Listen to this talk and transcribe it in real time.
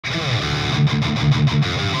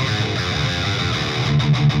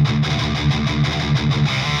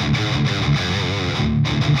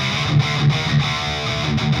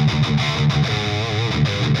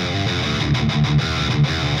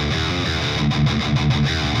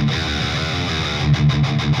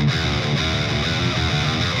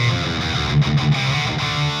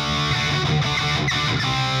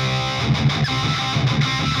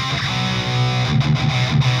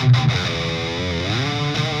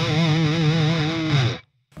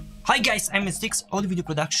Hi guys, I'm Steex, audio video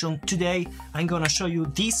production. Today I'm gonna show you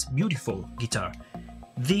this beautiful guitar.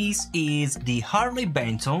 This is the Harley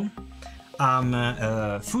Benton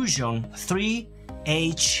Fusion 3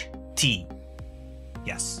 HT.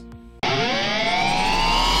 Yes.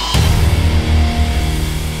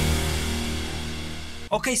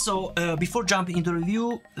 Okay, so before jumping into the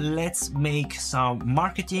review, let's make some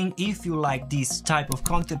marketing. If you like this type of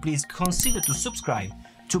content, please consider to subscribe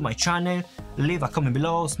to my channel, leave a comment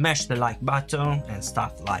below, smash the like button and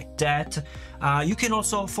stuff like that. You can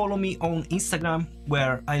also follow me on Instagram,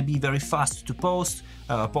 where I'll be very fast to post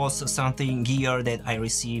something gear that I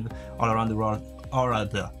receive all around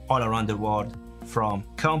the world from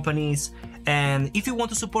companies. And if you want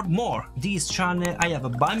to support more this channel, I have a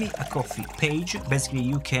buy me a coffee page. Basically,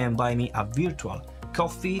 you can buy me a virtual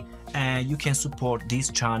coffee and you can support this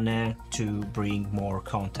channel to bring more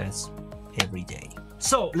contents every day.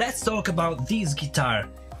 So let's talk about this guitar.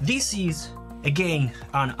 This is again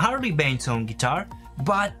an Harley Benton guitar,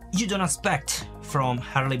 but you don't expect from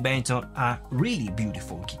Harley Benton a really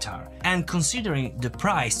beautiful guitar. And considering the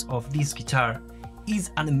price of this guitar is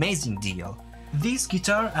an amazing deal. This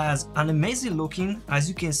guitar has an amazing looking, as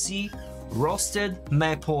you can see, roasted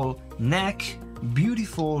maple neck,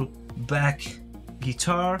 beautiful back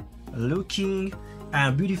guitar looking,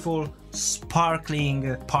 and beautiful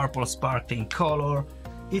sparkling purple sparkling color.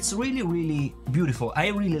 It's really beautiful. I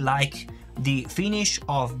really like the finish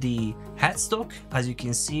of the headstock. As you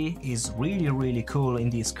can see, is really cool in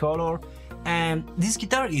this color. And this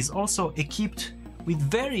guitar is also equipped with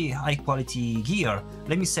very high quality gear.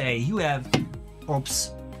 Let me say, you have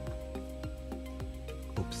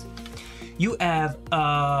you have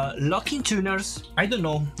locking tuners. I don't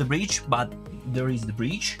know the bridge, but there is the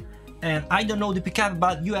bridge. And I don't know the pickup,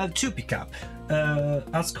 but you have two pickup.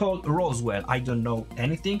 It's called Roswell. I don't know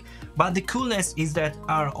anything, but the coolness is that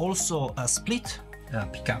are also a split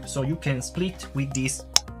pickup, so you can split with this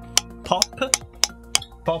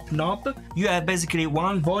pop knob. You have basically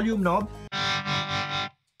one volume knob,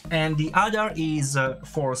 and the other is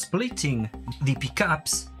for splitting the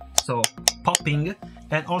pickups, so popping,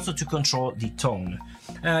 and also to control the tone.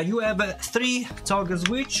 You have 3 toggle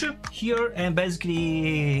switch here, and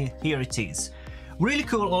basically here it is. Really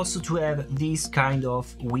cool also to have these kind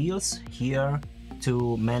of wheels here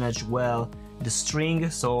to manage well the string,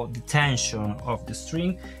 so the tension of the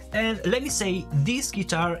string. And let me say, this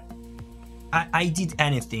guitar, I did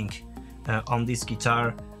anything on this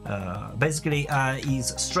guitar. Basically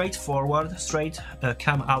is straightforward,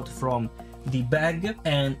 come out from the bag,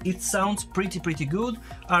 and it sounds pretty good.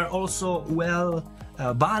 Are also well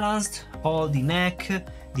balanced, all the neck,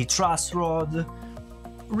 the truss rod,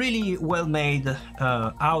 really well made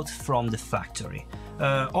out from the factory.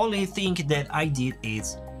 Only thing that I did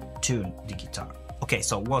is tune the guitar. Okay,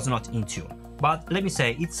 so was not in tune, but let me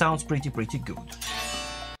say, it sounds pretty good.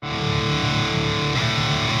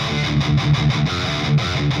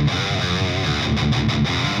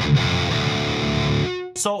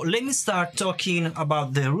 So let me start talking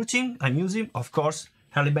about the routing I'm using. Of course,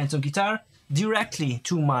 Harley Benton guitar, directly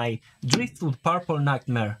to my Driftwood Purple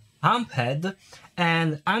Nightmare amp head,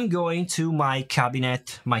 and I'm going to my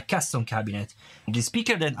cabinet, my custom cabinet. The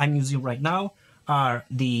speaker that I'm using right now are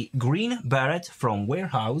the green Barrett from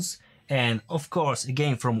Warehouse, and of course,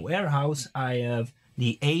 again from Warehouse, I have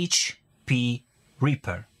the HP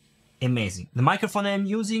Reaper. Amazing. The microphone I'm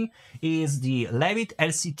using is the LEWITT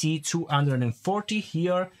CT 240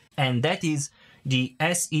 here, and that is the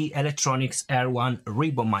SE Electronics R1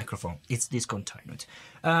 ribbon microphone. It's discontinued.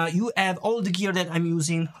 You have all the gear that I'm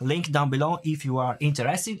using, link down below if you are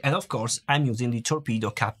interested, and of course I'm using the Torpedo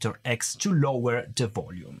Captor X to lower the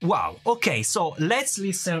volume. Wow, okay, so let's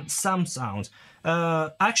listen some sounds.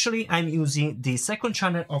 Actually, I'm using the second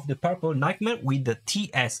channel of the Purple Nightmare with the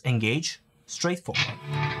TS Engage, straightforward.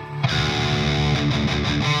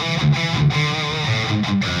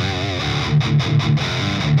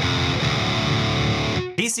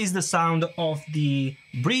 This is the sound of the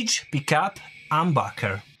bridge pickup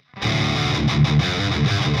humbucker.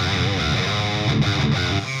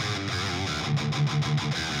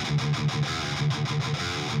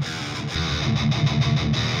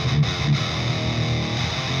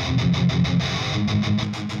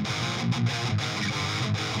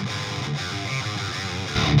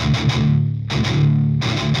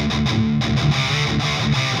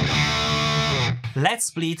 Let's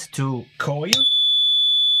split to Coil.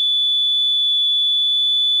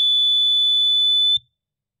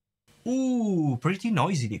 Ooh, pretty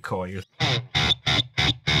noisy, the Coil.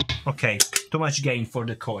 Okay, too much gain for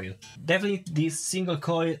the Coil. Definitely these single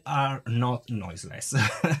coil are not noiseless.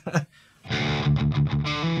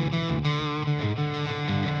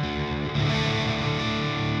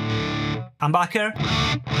 Humbucker,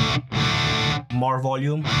 more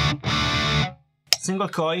volume, single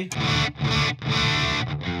coil,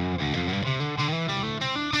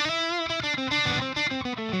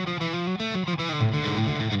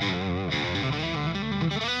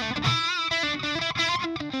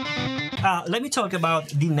 let me talk about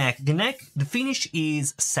the neck. The neck, the finish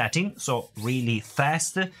is satin, so really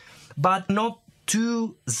fast, but not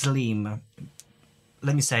too slim.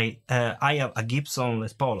 Let me say, I have a Gibson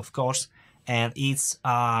Les Paul, of course, and it's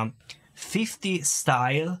 50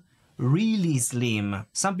 style, really slim.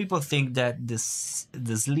 Some people think that the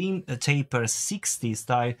slim taper 60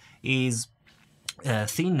 style is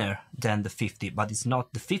thinner than the 50, but it's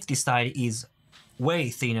not. The 50 style is way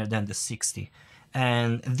thinner than the 60,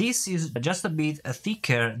 and this is just a bit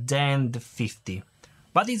thicker than the 50,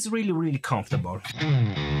 but it's really, really comfortable.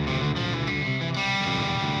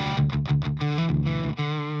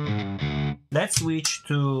 Let's switch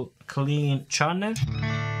to clean channel.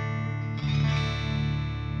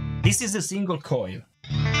 This is a single coil.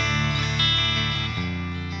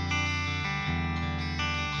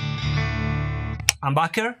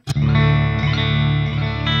 Humbucker.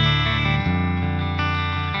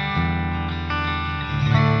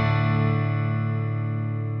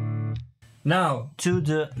 Now to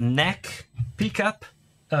the neck pickup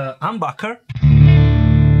humbucker.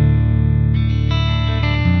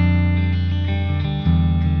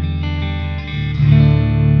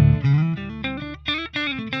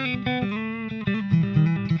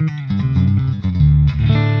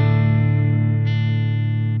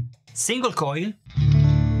 Single coil.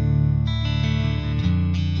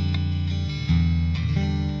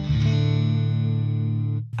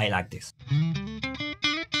 I like this.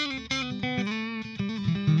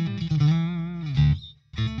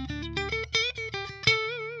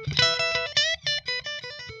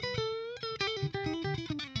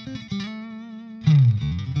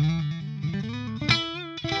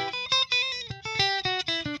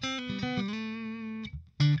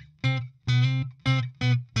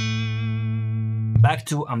 Back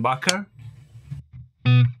to humbucker.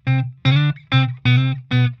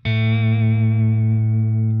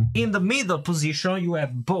 In the middle position you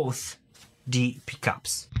have both the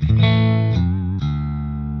pickups.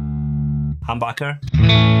 Humbucker.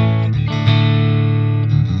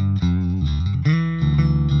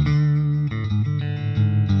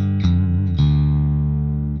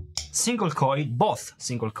 Single coil, both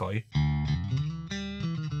single coil.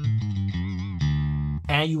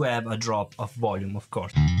 And you have a drop of volume, of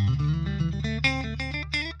course.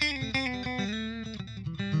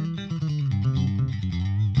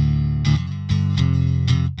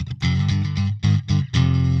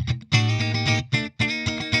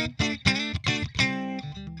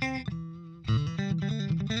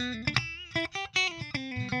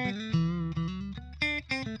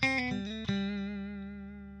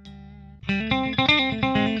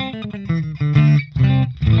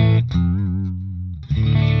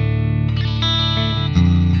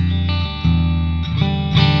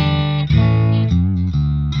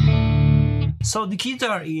 So the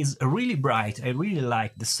guitar is really bright, I really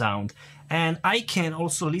like the sound, and I can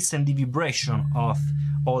also listen the vibration of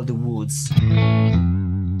all the woods.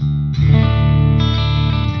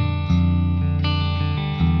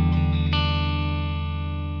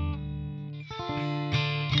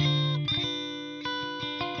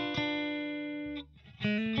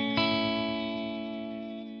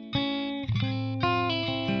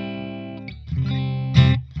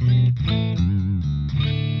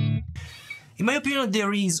 In my opinion,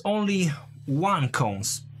 there is only one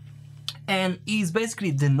cons, and it's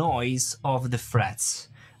basically the noise of the frets.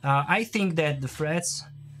 I think that the frets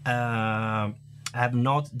have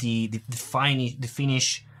not the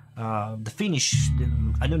finish.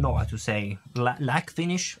 I don't know how to say, lack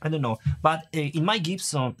finish, I don't know. But in my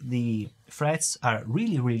Gibson, the frets are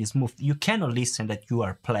really, really smooth. You cannot listen that you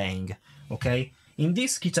are playing, okay? In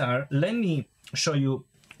this guitar, let me show you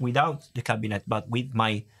without the cabinet, but with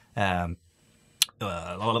my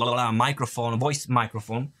microphone, voice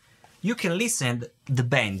microphone, you can listen the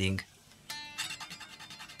bending.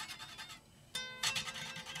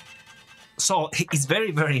 So it's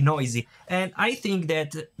very, very noisy, and I think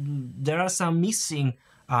that there are some missing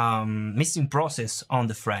process on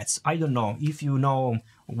the frets. I don't know if you know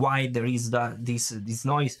why there is this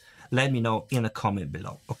noise. Let me know in the comment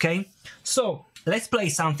below. Okay, so let's play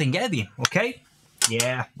something heavy. Okay,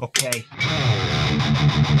 yeah, okay.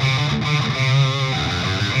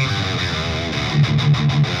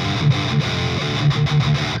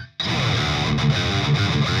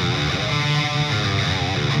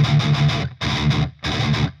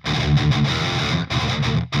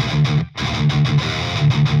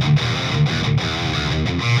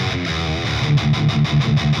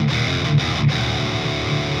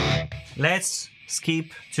 let's skip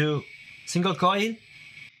to single coil.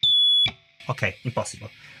 Okay, impossible.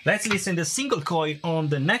 Let's listen to single coil on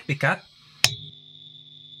the neck pickup.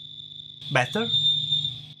 Better.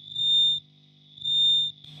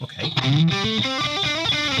 Okay.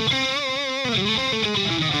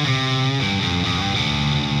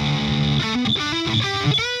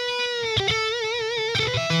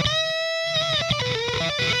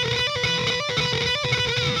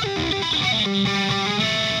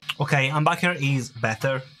 Okay, humbucker is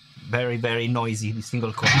better. Very, very noisy, the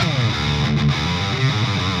single coil.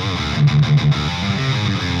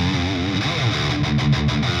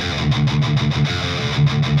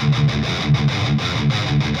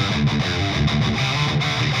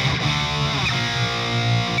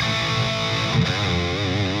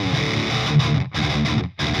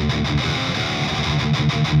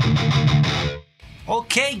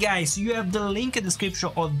 Okay guys, you have the link in the description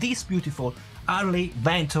of this beautiful Harley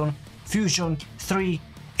Benton Fusion 3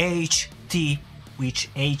 HT, which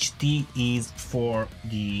HT is for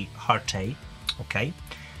the 𝙤𝙤, okay?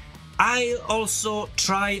 I'll also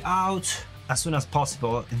try out as soon as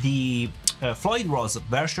possible the Floyd Rose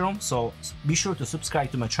version, so be sure to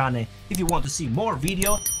subscribe to my channel if you want to see more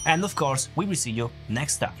video, and of course we will see you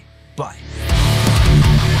next time. Bye!